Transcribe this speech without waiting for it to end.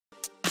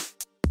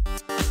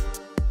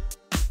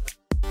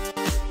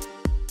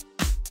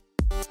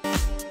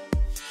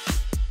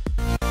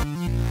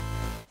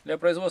Для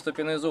производства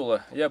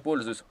пеноизола я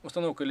пользуюсь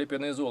установкой для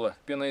пеноизола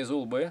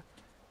Пеноизол-Б.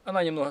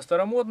 Она немного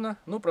старомодна,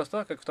 но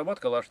проста, как автомат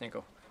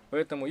Калашников,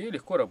 поэтому ей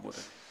легко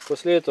работать.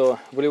 После этого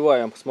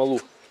вливаем смолу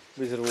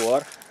в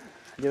резервуар,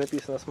 где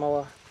написано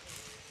смола.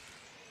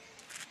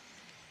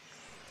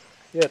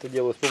 Я это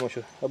делаю с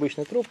помощью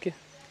обычной трубки,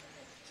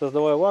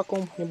 создавая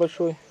вакуум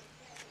небольшой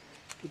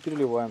и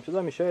переливаем. Сюда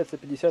вмещается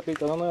 50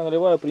 литров, но я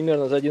наливаю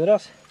примерно за один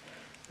раз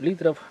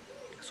литров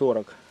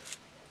 40.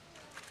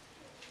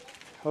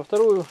 Во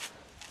вторую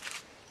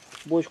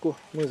бочку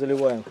мы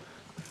заливаем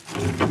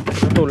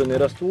готовленный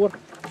раствор,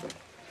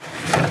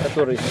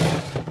 который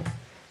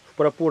в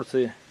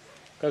пропорции,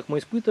 как мы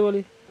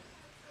испытывали,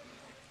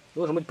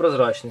 должен быть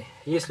прозрачный.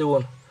 Если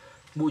он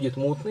будет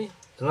мутный,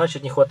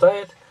 значит не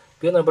хватает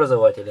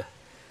пенообразователя.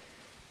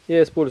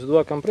 Я использую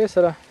два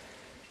компрессора.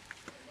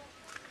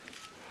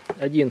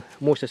 Один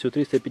мощностью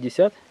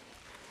 350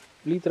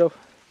 литров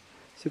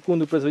в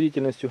секунду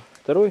производительностью,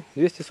 второй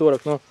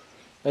 240, но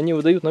они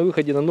выдают на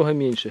выходе намного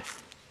меньше.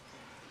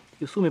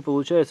 И в сумме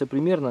получается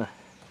примерно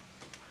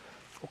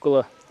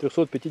около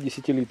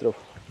 350 литров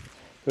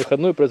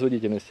выходной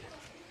производительности.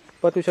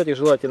 Подключать их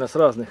желательно с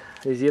разных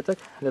розеток,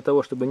 для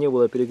того чтобы не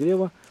было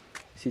перегрева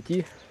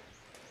сети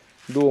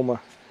дома,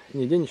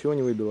 нигде ничего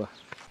не выбило.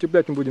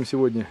 Утеплять мы будем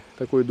сегодня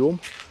такой дом.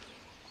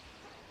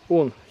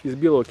 Он из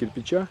белого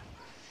кирпича,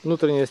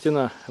 внутренняя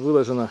стена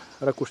выложена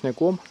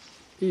ракушняком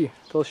и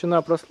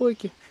толщина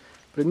прослойки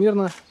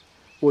примерно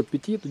от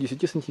 5 до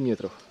 10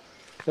 сантиметров.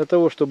 Для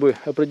того чтобы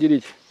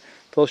определить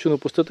толщину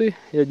пустоты,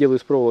 я делаю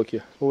из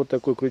проволоки вот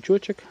такой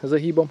крючочек с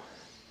загибом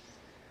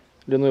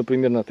длиной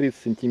примерно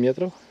 30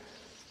 сантиметров.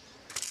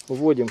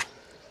 Вводим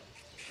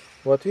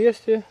в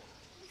отверстие,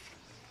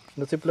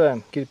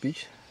 нацепляем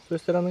кирпич с той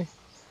стороны,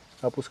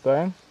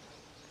 опускаем,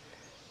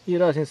 и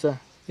разница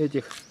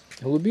этих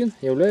глубин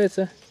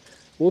является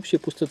общей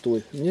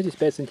пустотой. У меня здесь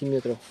 5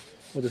 сантиметров.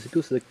 Вот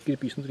зацепился за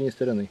кирпич с внутренней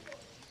стороны.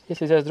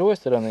 Если взять с другой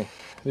стороны,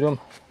 берем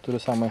то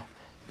же самое,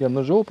 берем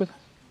ножи опыт,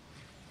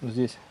 вот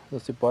здесь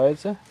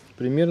засыпается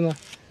примерно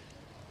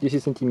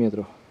 10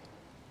 сантиметров.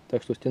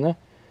 Так что стена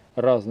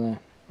разная.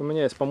 У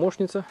меня есть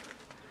помощница,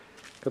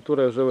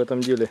 которая уже в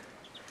этом деле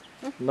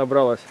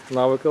набралась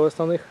навыков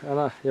основных.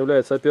 Она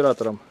является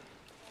оператором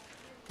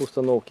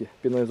установки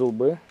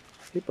Пеноизол-Б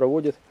и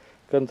проводит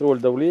контроль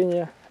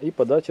давления и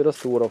подачи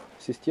растворов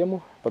в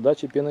систему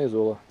подачи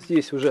пеноизола.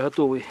 Здесь уже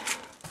готовый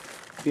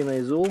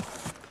пеноизол.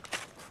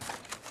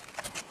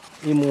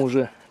 Ему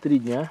уже 3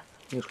 дня.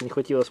 Немножко не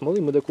хватило смолы,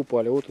 мы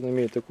докупали. Вот он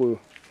имеет такую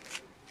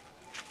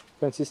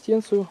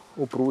консистенцию,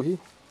 упругий.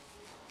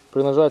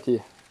 При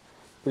нажатии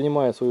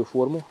принимает свою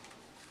форму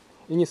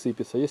и не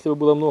сыпется. Если бы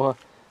было много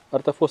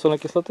ортофосфорной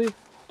кислоты,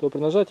 то при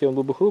нажатии он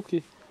был бы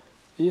хрупкий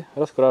и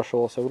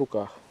раскрашивался в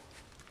руках.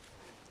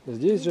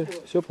 Здесь же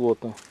все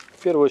плотно.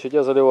 В первую очередь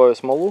я заливаю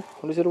смолу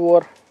в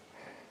резервуар,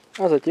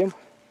 а затем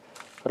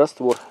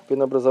раствор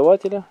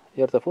пенообразователя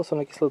и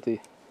ортофосфорной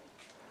кислоты,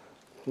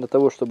 для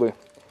того чтобы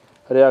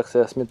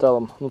реакция с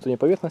металлом внутренней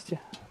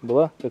поверхности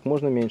была как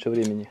можно меньше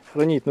времени.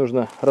 Хранить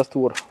нужно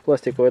раствор в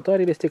пластиковой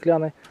таре или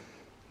стеклянной,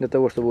 для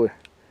того чтобы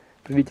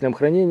при длительном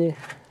хранении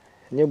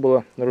не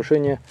было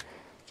нарушения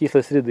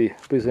кислой среды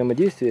при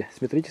взаимодействии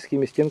с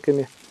металлическими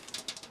стенками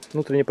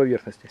внутренней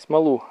поверхности.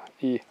 Смолу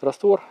и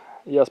раствор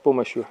я с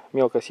помощью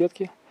мелкой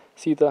сетки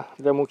сито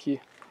для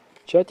муки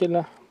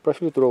тщательно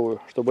профильтрую,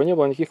 чтобы не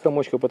было никаких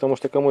комочков, потому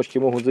что комочки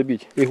могут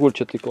забить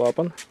игольчатый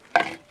клапан,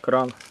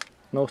 кран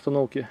на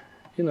установке,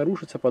 и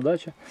нарушится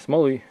подача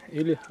смолы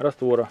или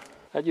раствора.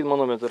 Один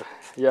манометр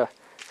я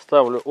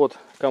ставлю от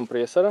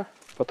компрессора,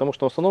 потому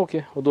что на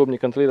установке удобнее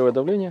контролировать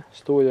давление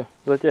стоя.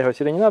 Затягивать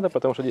сюда не надо,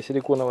 потому что здесь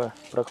силиконовая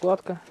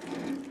прокладка.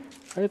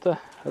 А это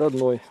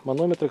родной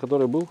манометр,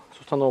 который был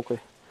с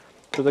установкой.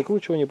 При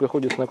закручивании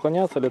приходится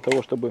наклоняться для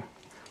того, чтобы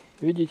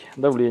видеть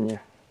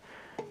давление.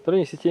 В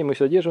давлении системы мы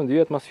содержим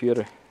 2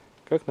 атмосферы,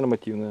 как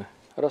нормативная.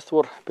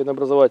 Раствор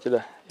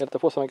пенообразователя и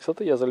ортофосфорной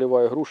кислоты я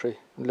заливаю грушей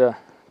для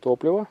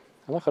топлива.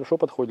 Она хорошо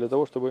подходит для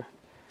того, чтобы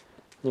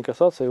не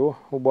касаться его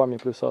губами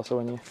при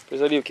всасывании. При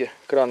заливке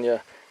кран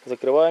я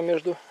закрываю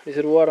между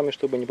резервуарами,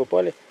 чтобы не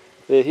попали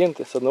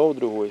реагенты с одного в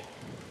другой.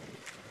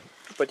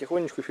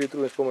 Потихонечку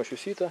фильтрую с помощью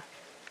сита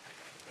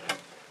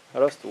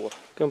раствор.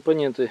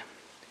 Компоненты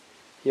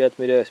я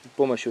отмеряю с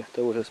помощью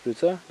того же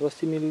шприца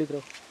 20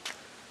 мл.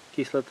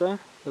 Кислота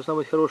должна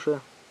быть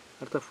хорошая,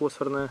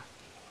 ортофосфорная.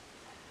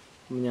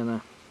 У меня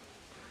она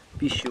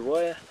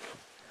пищевая,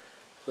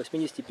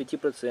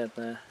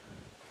 85%.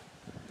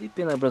 И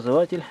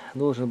пенообразователь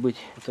должен быть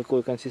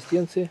такой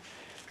консистенции,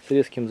 с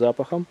резким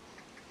запахом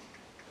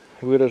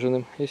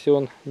выраженным. Если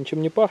он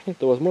ничем не пахнет,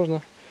 то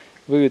возможно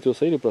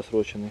выветрился или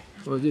просроченный.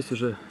 Вот здесь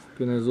уже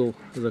пеноизол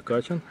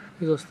закачан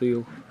и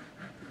застыл.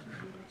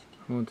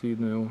 Вот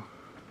видно его.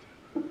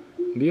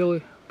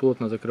 Белый,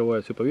 плотно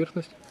закрывает всю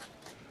поверхность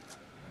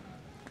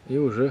и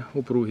уже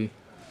упругий.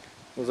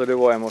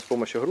 Заливаем его с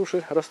помощью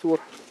груши раствор.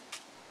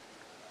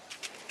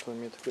 Он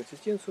имеет такую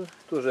консистенцию.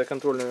 Тоже я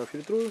контрольно его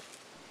фильтрую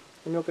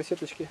на мелкой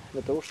сеточке,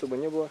 для того чтобы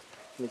не было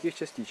никаких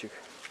частичек.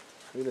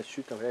 Видно,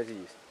 чуть-чуть там грязи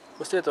есть.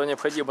 После этого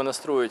необходимо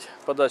настроить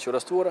подачу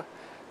раствора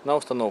на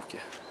установке.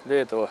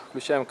 Для этого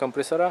включаем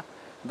компрессора,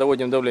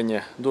 доводим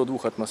давление до 2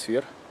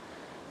 атмосфер.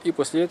 И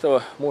после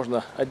этого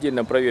можно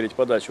отдельно проверить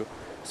подачу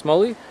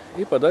смолы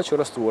и подачу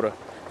раствора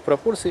в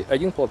пропорции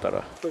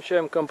 1,1.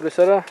 Включаем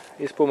компрессора,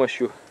 и с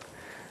помощью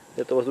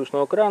этого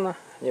воздушного крана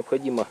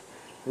необходимо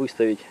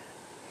выставить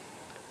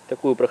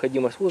такую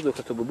проходимость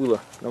воздуха, чтобы было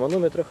на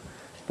манометрах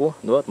по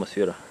 2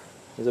 атмосфера.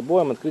 Не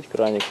забываем открыть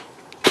краник.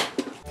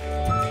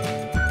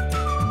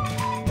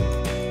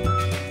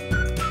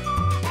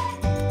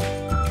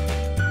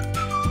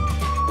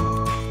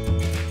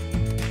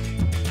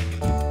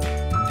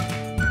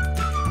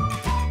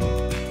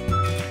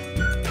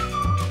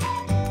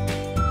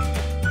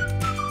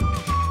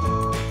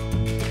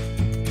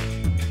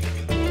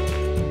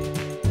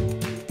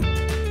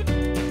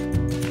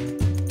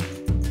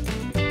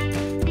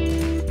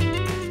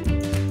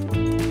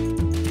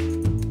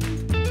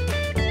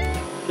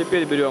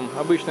 Теперь берем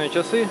обычные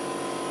часы,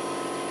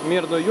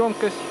 мерную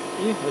емкость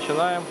и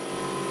начинаем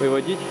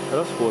выводить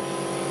расход.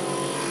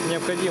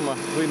 Необходимо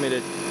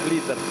вымерять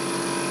литр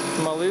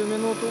смолы в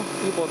минуту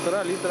и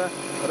 1,5 литра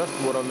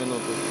раствора в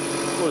минуту.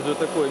 Использую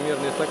такой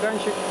мерный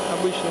стаканчик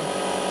обычный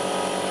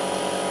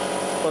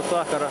под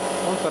сахара,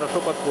 он хорошо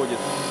подходит.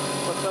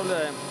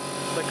 Подставляем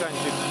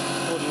стаканчик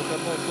под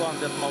выходной шланг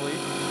для смолы.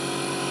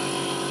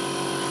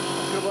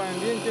 Открываем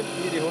вентиль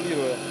и,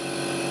 регулируя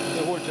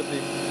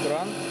игольчатый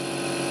кран,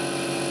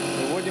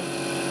 выводим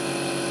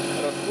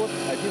расход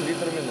 1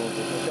 литр в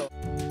минуту.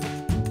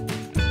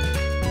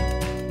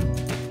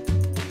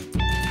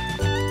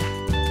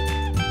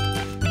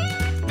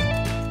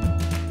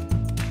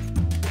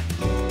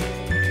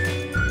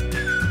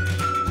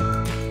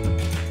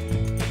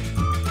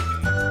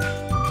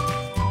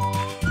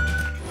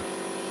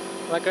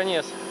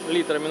 Наконец,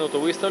 литр в минуту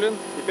выставлен.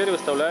 Теперь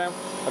выставляем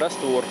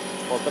раствор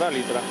 1,5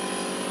 литра.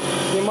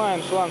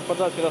 Снимаем шланг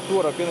подачи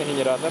раствора в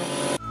пеногенератор.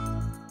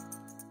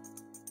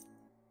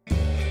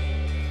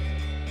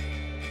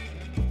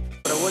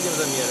 Проводим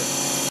замеры.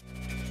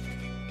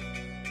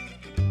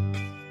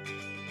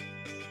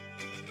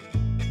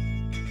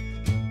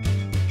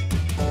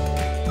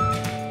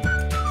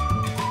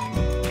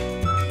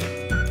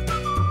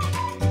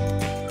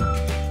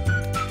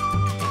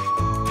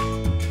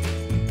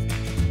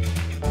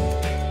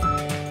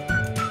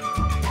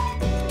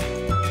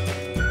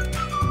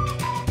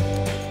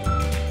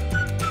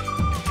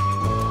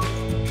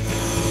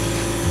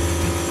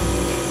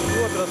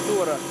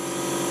 Раствора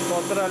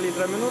 1,5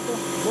 литра в минуту,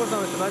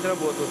 можно начинать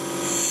работу.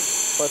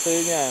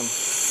 Подсоединяем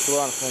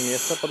шланг на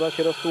место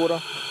подачи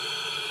раствора.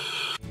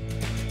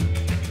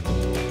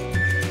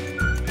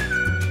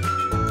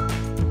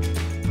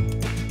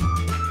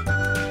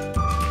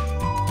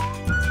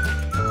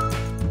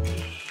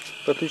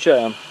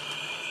 Подключаем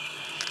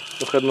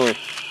выходной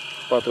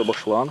патрубок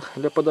шланг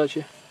для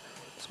подачи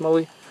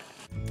смолы.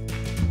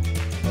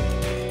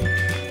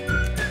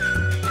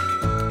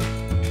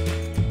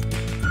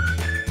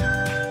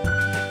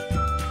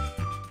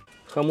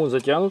 Хомут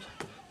затянут,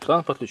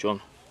 шланг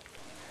подключен.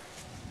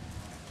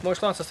 Мой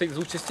шланг состоит из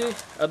 2 частей.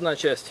 Одна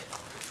часть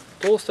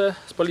толстая,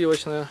 с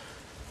поливочного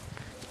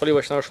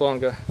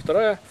шланга,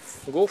 вторая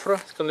гофра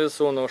с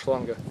канализационного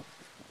шланга.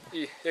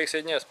 И я их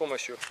соединяю с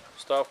помощью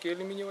вставки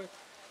алюминиевой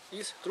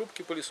из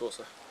трубки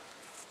пылесоса.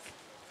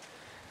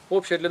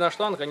 Общая длина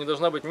шланга не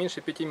должна быть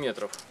меньше 5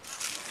 метров.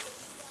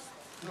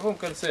 В другом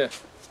конце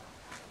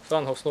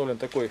шланга установлен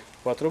такой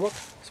патрубок,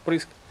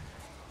 спрыск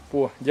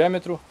по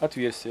диаметру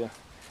отверстия.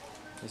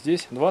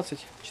 Здесь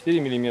 24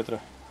 миллиметра,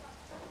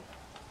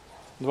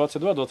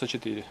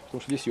 22-24,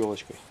 потому что здесь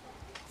елочкой.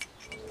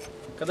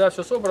 Когда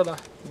все собрано,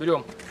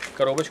 берем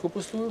коробочку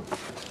пустую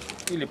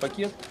или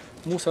пакет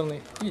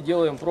мусорный и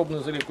делаем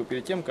пробную заливку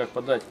перед тем, как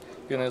подать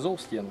пеноизол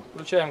в стену.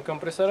 Включаем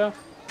компрессора,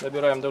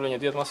 набираем давление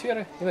 2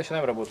 атмосферы и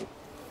начинаем работу.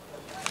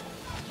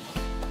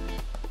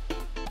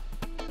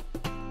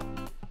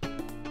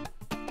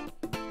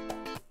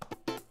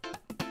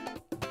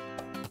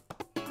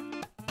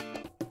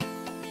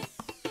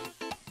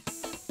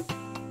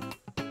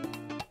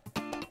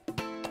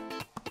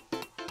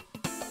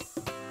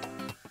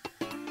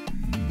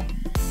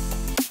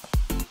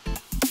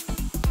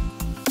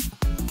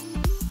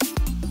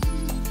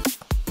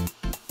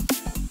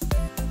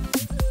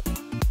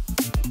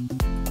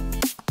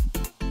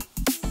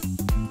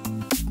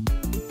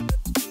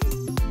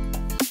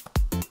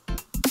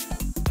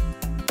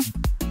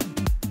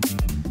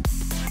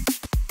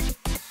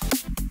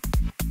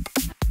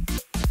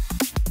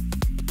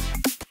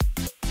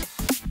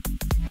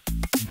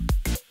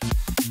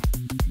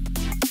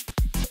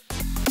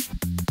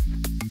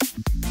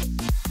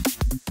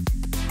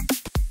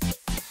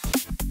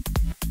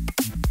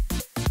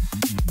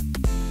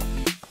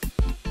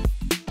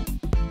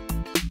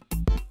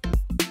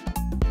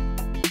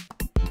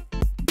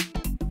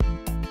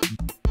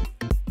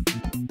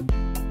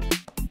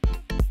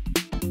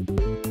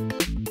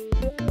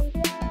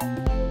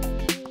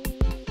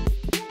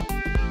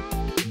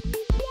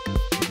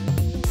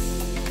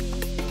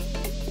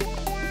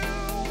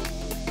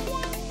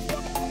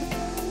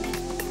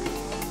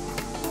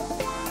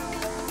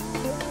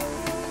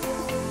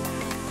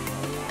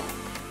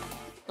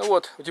 Ну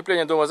вот,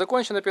 утепление дома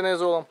закончено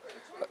пеноизолом.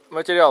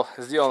 Материал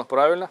сделан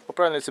правильно, по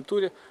правильной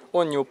рецептуре.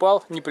 Он не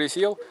упал, не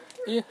присел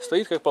и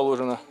стоит как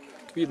положено.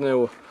 Видно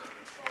его.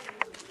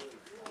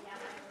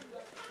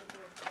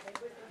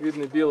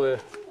 Видны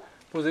белые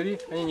пузыри,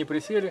 они не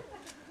присели.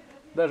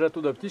 Даже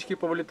оттуда птички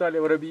повылетали,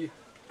 воробьи.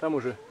 Там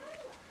уже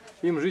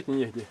им жить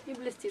негде. И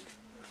блестит.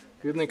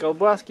 Видны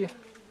колбаски,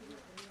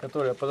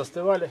 которые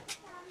позастывали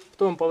в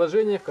том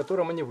положении, в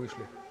котором они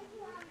вышли.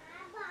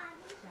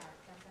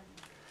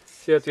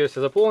 Все отверстия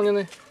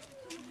заполнены.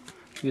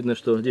 Видно,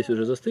 что здесь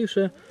уже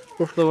застывшая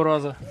прошлого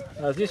раза,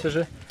 а здесь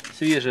уже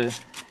свежая.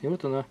 И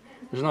вот она.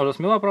 Жена уже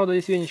смела, правда,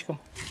 здесь веничком.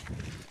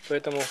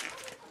 Поэтому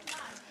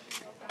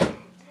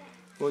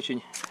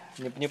очень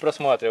не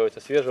просматривается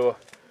свежего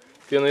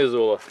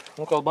пеноизола.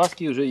 Ну,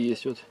 колбаски уже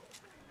есть. Вот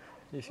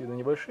здесь видно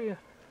небольшие,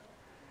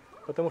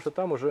 потому что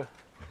там уже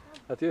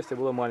отверстие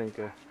было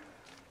маленькое.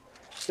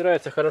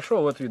 Стирается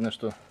хорошо. Вот видно,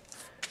 что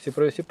если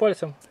провести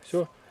пальцем,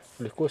 все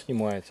легко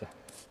снимается.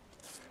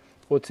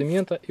 От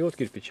цемента и от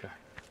кирпича.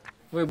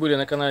 Вы были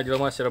на канале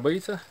Деломастера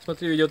Боится.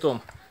 Смотри видео о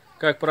том,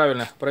 как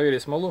правильно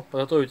проверить смолу,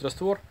 подготовить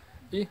раствор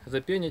и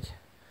запенить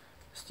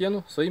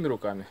стену своими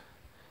руками.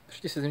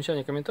 Пишите свои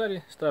замечания,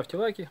 комментарии, ставьте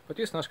лайки,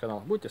 подписывайтесь на наш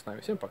канал. Будьте с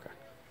нами. Всем пока.